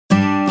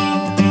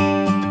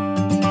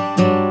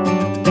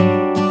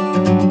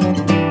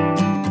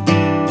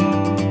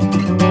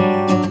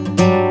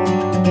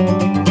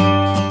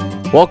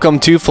Welcome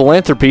to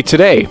Philanthropy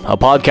Today, a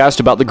podcast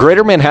about the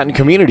Greater Manhattan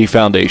Community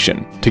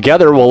Foundation.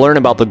 Together, we'll learn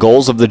about the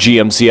goals of the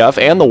GMCF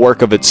and the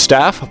work of its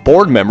staff,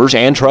 board members,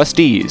 and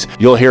trustees.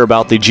 You'll hear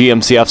about the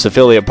GMCF's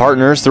affiliate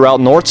partners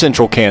throughout North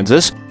Central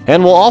Kansas,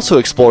 and we'll also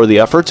explore the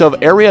efforts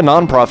of area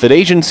nonprofit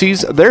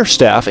agencies, their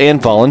staff,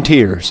 and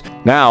volunteers.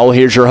 Now,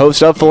 here's your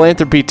host of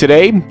Philanthropy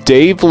Today,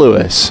 Dave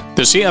Lewis.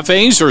 The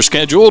CFAs are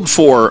scheduled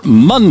for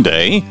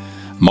Monday,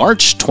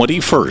 March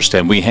 21st,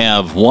 and we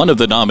have one of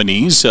the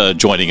nominees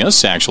joining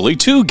us, actually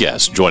two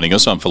guests joining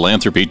us on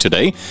Philanthropy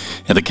Today.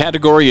 In the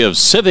category of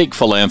civic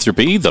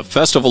philanthropy, the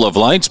Festival of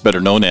Lights,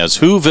 better known as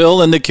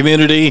Whoville in the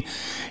community,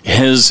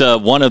 is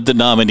one of the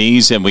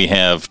nominees, and we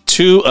have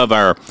two of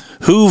our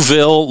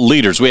Whoville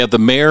leaders. We have the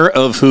mayor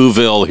of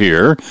Whoville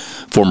here,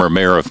 former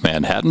mayor of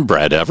Manhattan,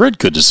 Brad Everett.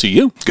 Good to see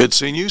you. Good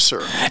seeing you,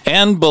 sir.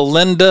 And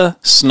Belinda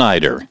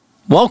Snyder.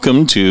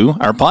 Welcome to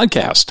our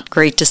podcast.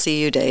 Great to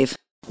see you, Dave.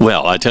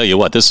 Well, I tell you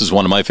what, this is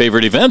one of my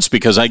favorite events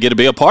because I get to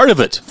be a part of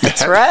it.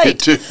 That's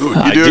right. You do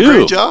a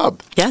great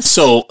job. Yes.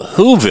 So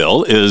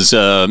Whoville is,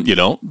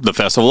 the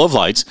Festival of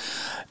Lights.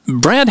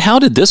 Brad, how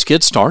did this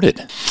get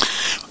started?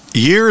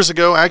 Years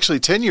ago,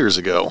 actually 10 years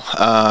ago,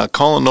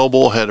 Colin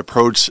Noble had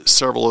approached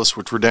several of us,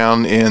 which were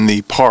down in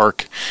the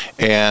park,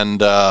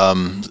 and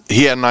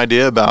he had an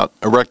idea about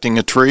erecting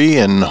a tree,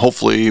 and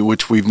hopefully,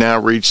 which we've now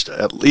reached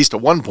at least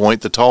at one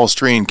point, the tallest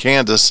tree in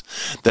Kansas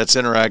that's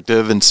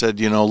interactive, and said,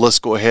 let's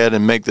go ahead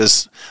and make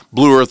this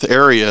Blue Earth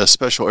area a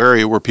special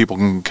area where people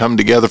can come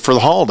together for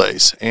the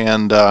holidays.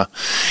 And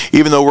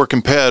even though we're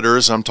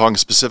competitors, I'm talking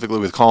specifically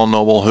with Colin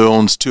Noble, who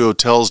owns two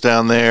hotels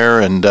down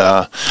there, and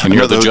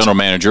you're the general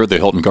manager of the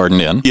Hilton Garden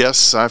Inn.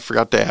 Yes, I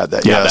forgot to add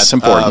that. Yeah, yes. That's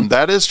important.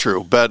 That is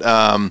true, but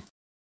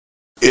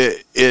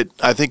it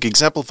I think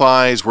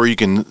exemplifies where you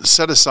can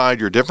set aside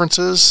your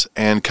differences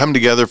and come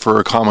together for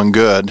a common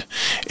good.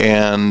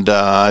 And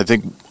I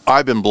think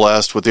I've been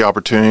blessed with the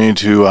opportunity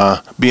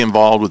to be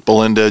involved with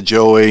Belinda,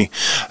 Joey,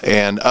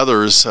 and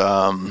others,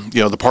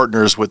 the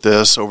partners with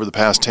this over the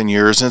past 10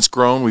 years. And it's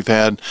grown. We've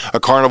had a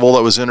carnival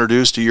that was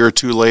introduced a year or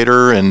two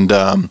later. And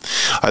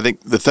I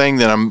think the thing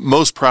that I'm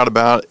most proud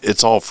about,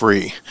 it's all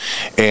free.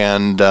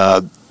 And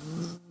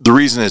the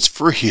reason it's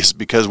free is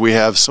because we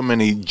have so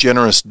many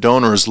generous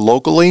donors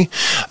locally.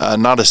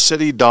 Not a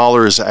city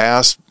dollar is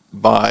asked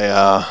by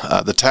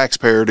the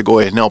taxpayer to go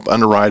ahead and help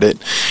underwrite it.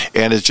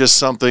 And it's just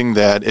something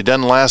that it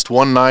doesn't last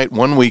one night,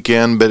 one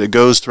weekend, but it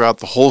goes throughout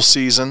the whole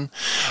season.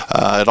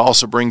 It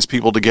also brings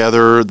people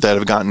together that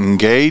have gotten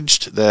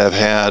engaged, that have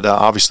had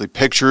obviously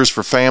pictures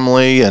for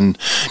family, and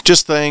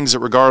just things that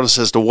regardless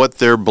as to what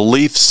their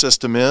belief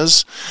system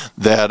is,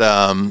 that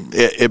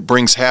it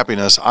brings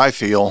happiness, I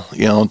feel,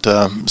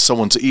 to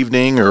someone's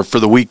evening or for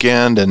the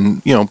weekend.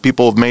 And,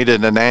 people have made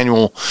it an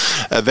annual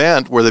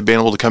event where they've been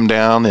able to come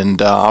down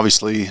and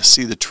obviously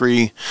see the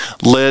tree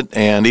lit.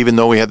 And even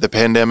though we had the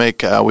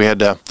pandemic, we had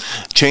to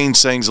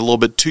change things a little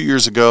bit 2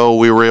 years ago.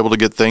 We were able to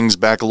get things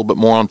back a little bit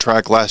more on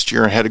track last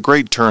year and had a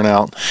great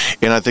turnout.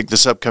 And I think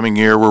this upcoming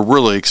year, we're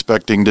really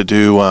expecting to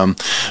do,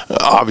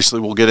 obviously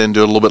we'll get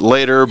into it a little bit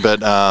later,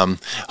 but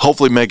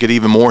hopefully make it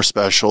even more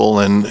special,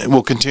 and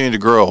we'll continue to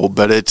grow.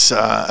 But it's,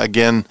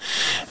 again,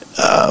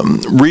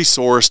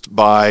 resourced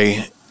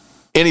by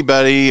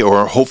anybody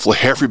or hopefully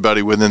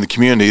everybody within the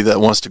community that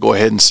wants to go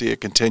ahead and see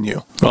it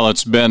continue. Well,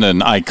 it's been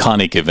an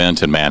iconic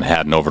event in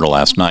Manhattan over the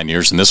last 9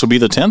 years, and this will be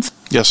the 10th?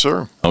 Yes,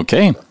 sir.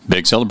 Okay,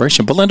 big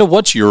celebration. Belinda,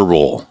 what's your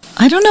role?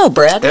 I don't know,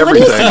 Brad.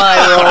 Everything. What is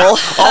my role?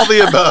 All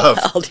the above.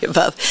 All the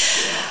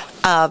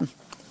above.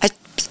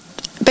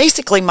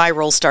 Basically, my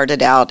role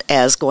started out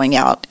as going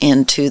out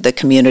into the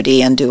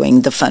community and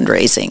doing the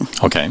fundraising.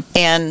 Okay.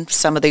 And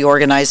some of the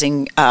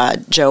organizing,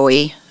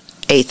 Joey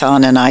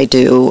Athon and I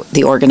do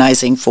the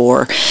organizing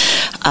for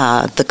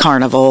the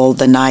carnival,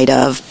 the night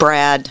of.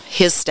 Brad,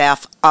 his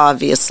staff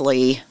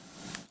obviously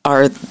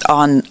are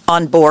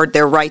on board.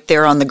 They're right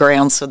there on the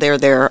ground, so they're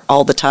there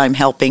all the time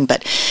helping.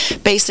 But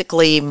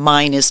basically,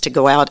 mine is to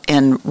go out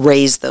and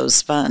raise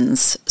those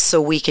funds so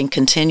we can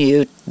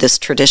continue this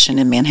tradition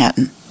in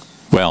Manhattan.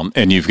 Well,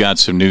 and you've got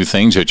some new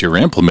things that you're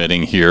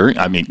implementing here.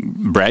 I mean,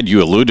 Brad,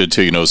 you alluded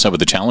to, some of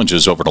the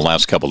challenges over the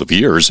last couple of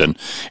years, and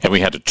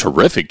we had a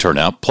terrific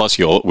turnout. Plus,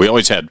 we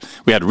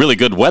had really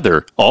good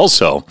weather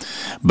also.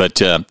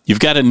 But you've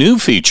got a new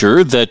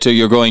feature that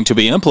you're going to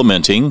be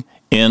implementing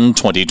in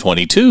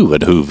 2022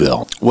 at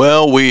Whoville.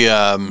 Well, we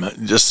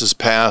just this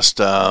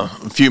past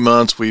few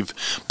months, we've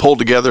pulled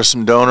together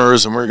some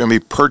donors, and we're going to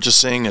be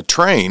purchasing a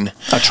train.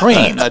 A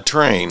train? A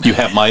train. You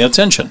have my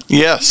attention.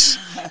 Yes.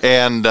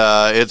 And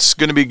it's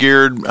going to be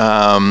geared,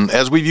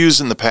 as we've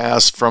used in the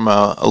past, from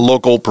a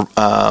local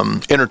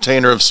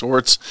entertainer of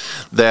sorts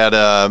that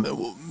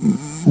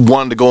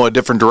wanted to go a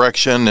different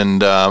direction.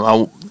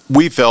 And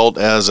we felt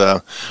as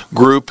a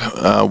group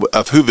of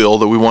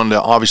Whoville that we wanted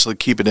to obviously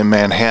keep it in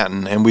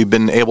Manhattan. And we've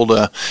been able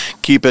to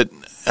keep it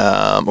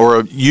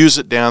or use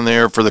it down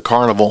there for the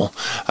carnival,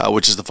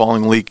 which is the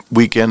following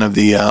weekend of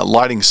the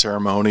lighting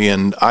ceremony,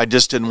 and I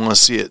just didn't want to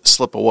see it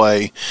slip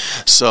away.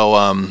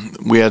 So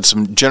we had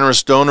some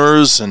generous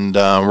donors, and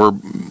we're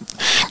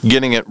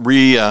getting it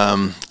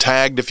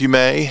tagged, if you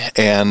may,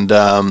 and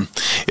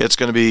it's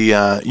going to be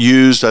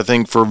used, I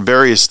think, for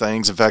various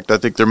things. In fact, I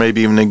think there may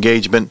be even an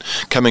engagement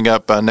coming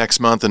up next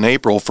month in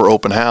April for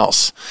open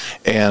house,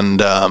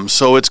 and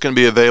so it's going to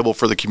be available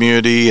for the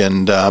community,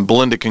 and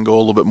Belinda can go a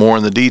little bit more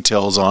in the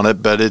details on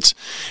it, but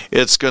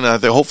it's going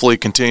to hopefully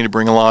continue to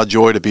bring a lot of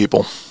joy to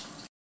people.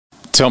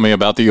 Tell me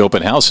about the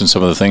open house and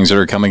some of the things that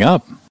are coming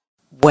up.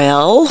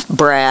 Well,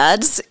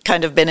 Brad's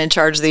kind of been in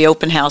charge of the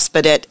open house,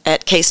 but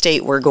at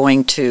K-State we're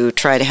going to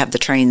try to have the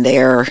train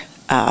there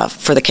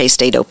for the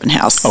K-State open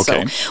house.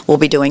 Okay. So we'll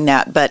be doing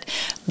that. But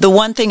the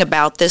one thing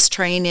about this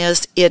train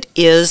is it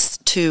is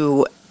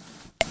to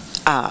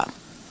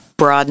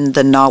broaden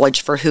the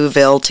knowledge for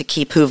Whoville, to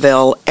keep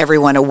Whoville,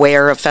 everyone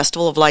aware of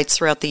Festival of Lights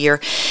throughout the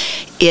year.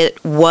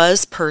 It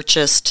was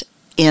purchased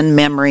in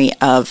memory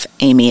of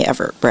Amy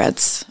Everett,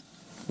 Brad's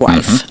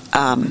wife.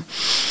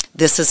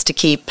 This is to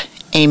keep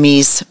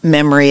Amy's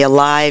memory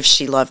alive.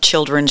 She loved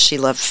children. She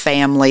loved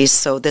families.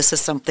 So this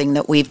is something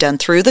that we've done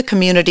through the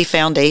Community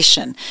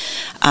Foundation.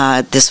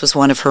 This was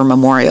one of her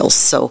memorials.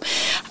 So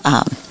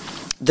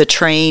the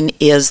train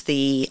is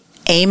the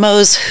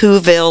Amos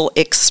Whoville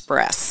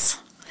Express.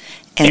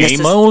 And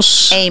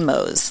Amos?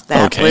 Amos.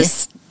 That Okay.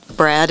 was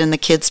Brad and the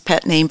kids'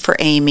 pet name for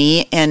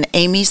Amy. And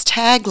Amy's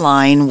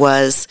tagline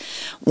was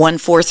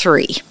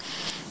 143.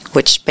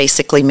 Which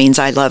basically means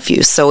I love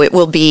you. So it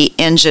will be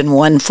Engine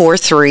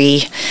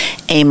 143,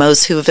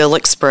 Amos Whoville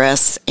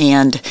Express,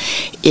 and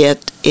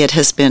it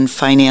has been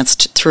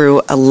financed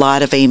through a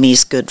lot of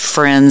Amy's good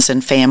friends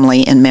and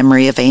family in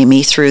memory of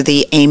Amy through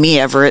the Amy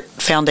Everett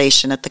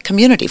Foundation at the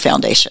Community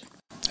Foundation.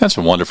 That's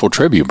a wonderful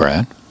tribute,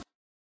 Brad.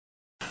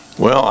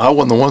 Well, I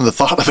wasn't the one that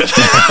thought of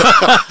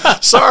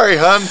it. Sorry,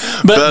 hon.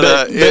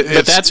 But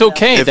that's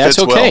okay. That's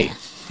okay. Well.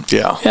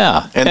 Yeah.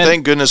 Yeah. And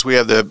thank goodness we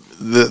have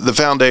the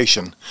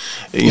foundation.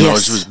 You know,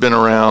 it's been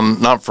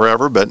around not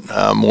forever, but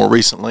more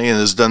recently, and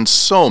has done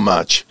so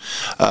much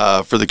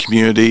for the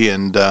community.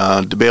 And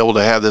to be able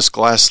to have this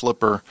glass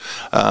slipper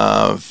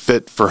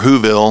fit for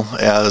Whoville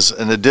as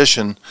an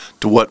addition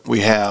to what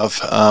we have,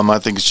 I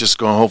think it's just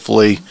going to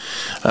hopefully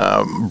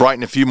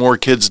brighten a few more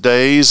kids'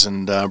 days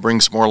and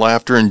bring some more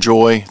laughter and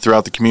joy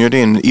throughout the community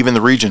and even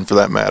the region for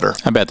that matter.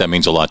 I bet that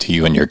means a lot to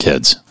you and your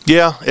kids.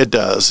 Yeah, it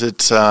does.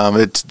 It's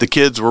the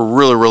kids were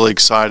really, really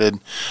excited,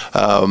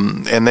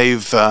 and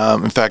they've,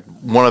 in fact,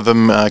 one of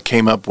them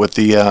came up with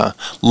the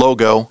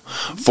logo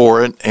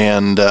for it,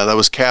 and that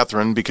was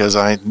Catherine, because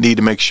I need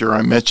to make sure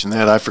I mention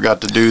that. I forgot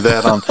to do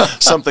that on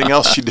something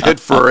else she did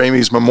for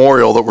Amy's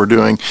memorial that we're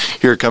doing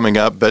here coming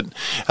up, but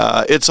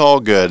it's all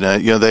good.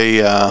 You know,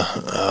 they,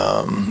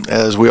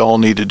 as we all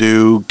need to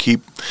do,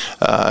 keep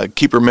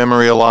her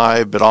memory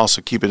alive, but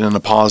also keep it in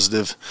a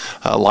positive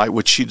light,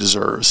 which she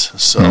deserves.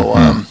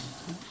 So.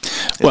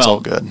 It's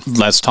all good.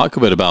 Let's talk a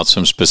bit about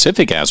some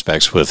specific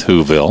aspects with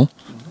Whoville.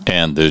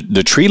 And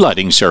the tree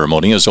lighting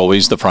ceremony is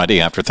always the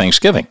Friday after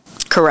Thanksgiving.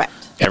 Correct.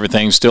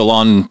 Everything's still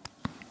on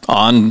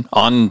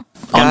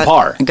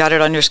par. Got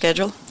it on your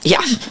schedule?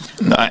 Yeah.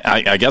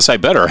 I guess I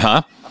better,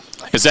 huh?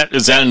 Is that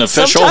an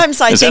official?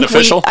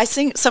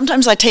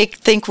 Sometimes I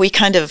think we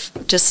kind of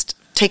just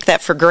take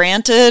that for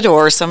granted,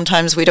 or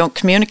sometimes we don't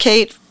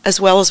communicate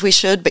as well as we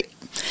should. But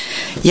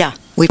yeah.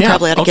 We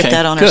probably ought to get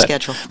that on our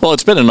schedule. Well,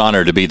 it's been an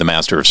honor to be the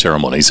master of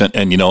ceremonies.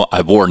 And you know,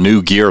 I wore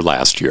new gear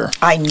last year.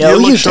 I know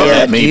you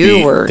did.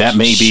 That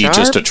may be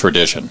just a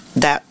tradition.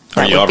 That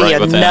Are you would all be right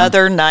with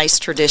another nice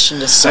tradition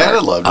to start.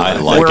 Santa loved it. I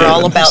like We're it.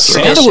 all about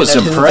Santa tradition was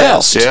at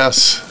impressed.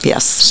 Yes.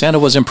 Yes. Santa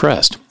was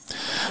impressed.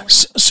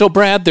 So,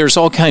 Brad, there's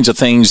all kinds of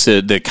things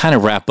that kind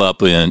of wrap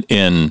up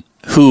in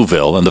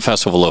Whoville and the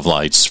Festival of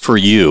Lights for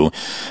you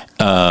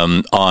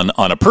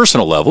on a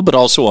personal level, but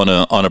also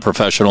on a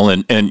professional.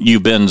 And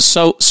you've been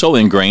so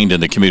ingrained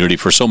in the community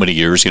for so many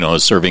years. You know,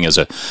 serving as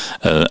a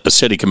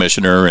city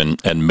commissioner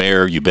and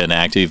mayor. You've been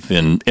active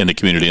in the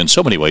community in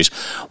so many ways.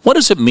 What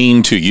does it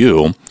mean to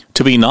you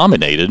to be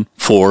nominated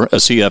for a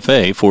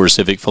CFA for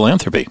civic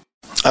philanthropy?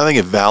 I think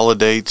it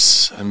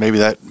validates, and maybe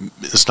that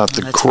is not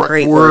the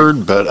correct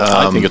word, but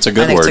I think it's a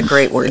good word. It's a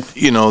great word.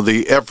 You know,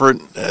 the effort,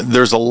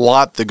 there's a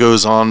lot that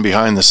goes on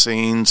behind the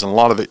scenes, and a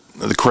lot of it,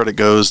 the credit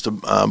goes to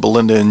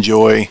Belinda and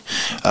Joy.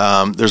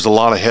 There's a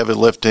lot of heavy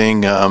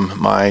lifting.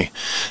 My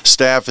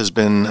staff has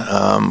been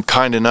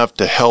kind enough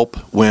to help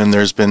when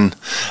there's been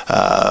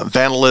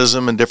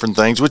vandalism and different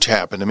things, which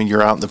happen. I mean,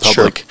 you're out in the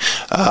public.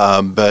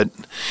 Sure. But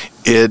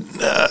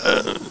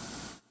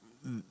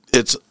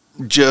it's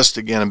just,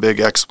 again, a big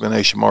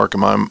exclamation mark in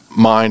my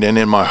mind and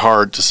in my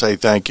heart to say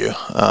thank you.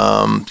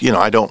 You know,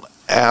 I don't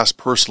ask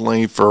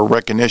personally for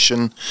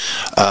recognition.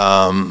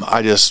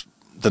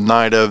 The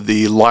night of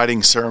the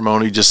lighting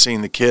ceremony, just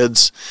seeing the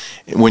kids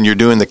when you're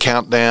doing the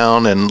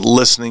countdown and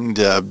listening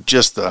to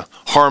just the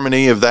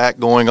harmony of that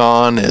going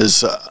on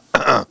is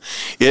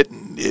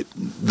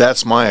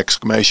that's my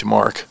exclamation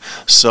mark.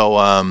 So,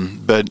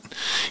 but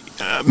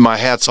my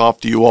hat's off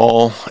to you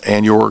all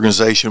and your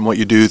organization, what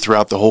you do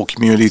throughout the whole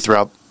community,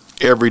 throughout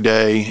every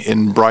day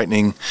in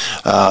brightening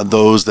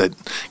those that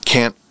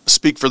can't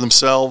speak for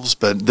themselves,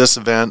 but this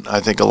event, I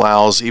think,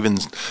 allows even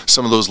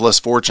some of those less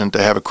fortunate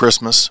to have a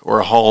Christmas or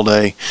a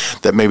holiday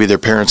that maybe their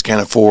parents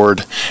can't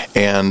afford,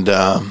 and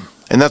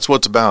that's what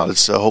it's about.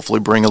 It's hopefully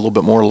bring a little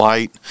bit more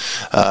light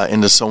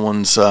into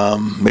someone's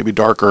maybe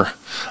darker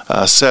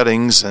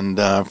settings, and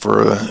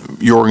for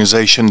your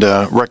organization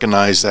to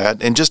recognize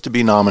that, and just to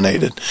be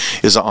nominated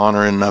is an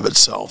honor in and of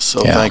itself.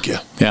 So thank you.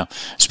 Yeah.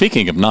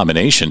 Speaking of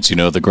nominations,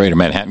 the Greater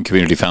Manhattan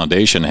Community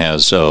Foundation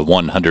has a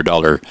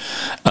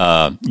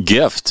 $100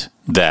 gift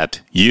that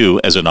you,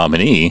 as a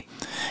nominee,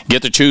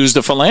 get to choose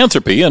the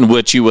philanthropy in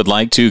which you would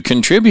like to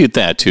contribute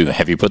that to.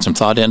 Have you put some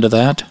thought into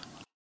that?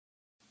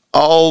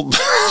 I'll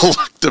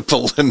look to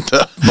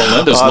Belinda.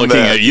 Belinda's looking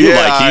at you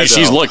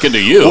she's looking to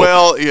you.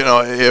 Well,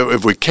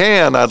 if we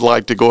can, I'd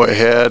like to go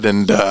ahead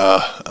and,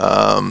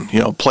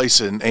 place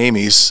it in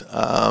Amy's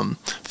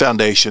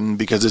foundation,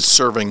 because it's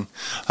serving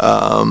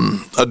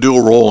a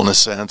dual role in a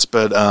sense.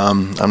 But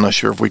I'm not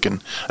sure if we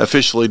can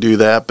officially do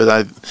that.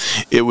 But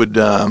it would.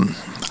 I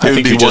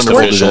think you just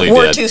officially did.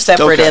 We're two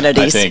separate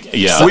entities. I think,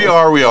 yeah. We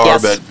are,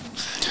 yes. but.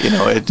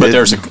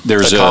 There's a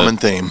common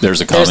theme.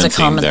 There's a common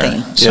theme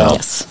there. So,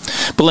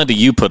 yes. Belinda,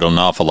 you put an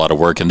awful lot of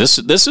work, and this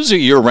is a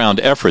year-round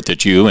effort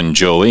that you and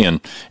Joey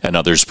and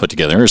others put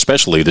together,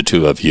 especially the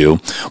two of you.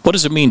 What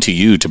does it mean to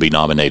you to be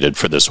nominated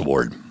for this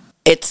award?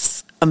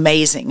 It's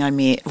amazing. I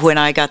mean, when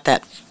I got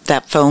that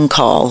phone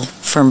call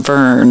from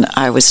Vern,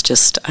 I was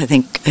teary-eyed.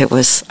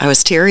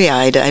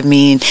 I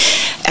mean,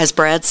 as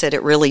Brad said,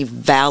 it really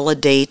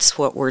validates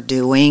what we're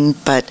doing,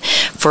 but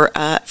for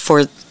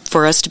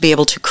us to be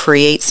able to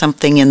create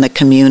something in the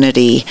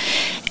community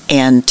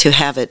and to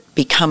have it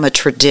become a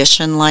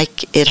tradition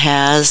like it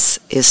has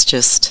is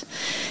just,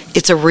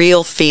 it's a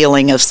real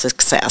feeling of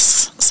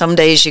success. Some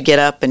days you get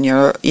up and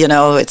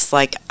it's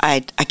like, I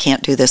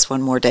can't do this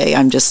one more day.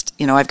 I'm just,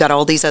 I've got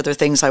all these other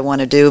things I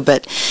want to do,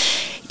 but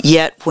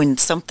yet when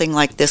something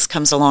like this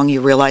comes along,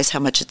 you realize how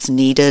much it's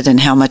needed and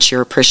how much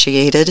you're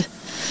appreciated.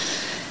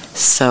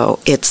 So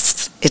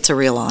it's a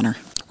real honor.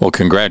 Well,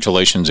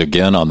 congratulations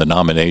again on the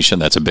nomination.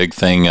 That's a big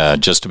thing,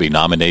 just to be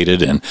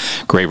nominated, and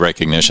great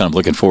recognition. I'm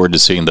looking forward to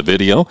seeing the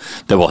video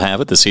that we'll have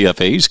at the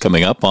CFAs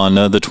coming up on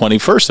the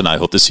 21st, and I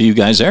hope to see you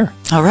guys there.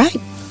 All right.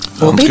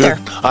 We'll be there.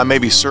 I may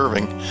be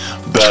serving,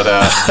 but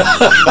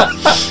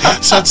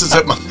since it's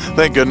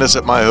thank goodness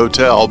at my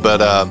hotel. But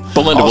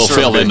Belinda will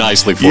fill in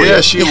nicely for you. Yeah,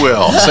 she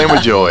will. Same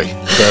with Joey.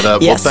 But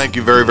yes, well, thank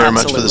you very, very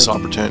absolutely. much for this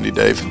opportunity,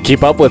 Dave.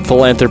 Keep up with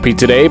Philanthropy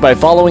Today by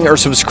following or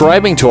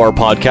subscribing to our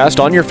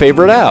podcast on your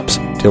favorite apps.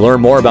 To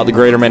learn more about the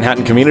Greater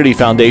Manhattan Community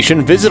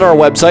Foundation, visit our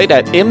website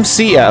at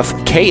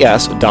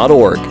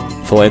mcfks.org.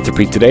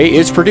 Philanthropy Today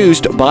is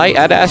produced by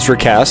Ad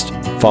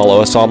Astracast.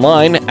 Follow us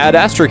online at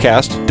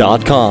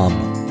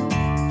astracast.com.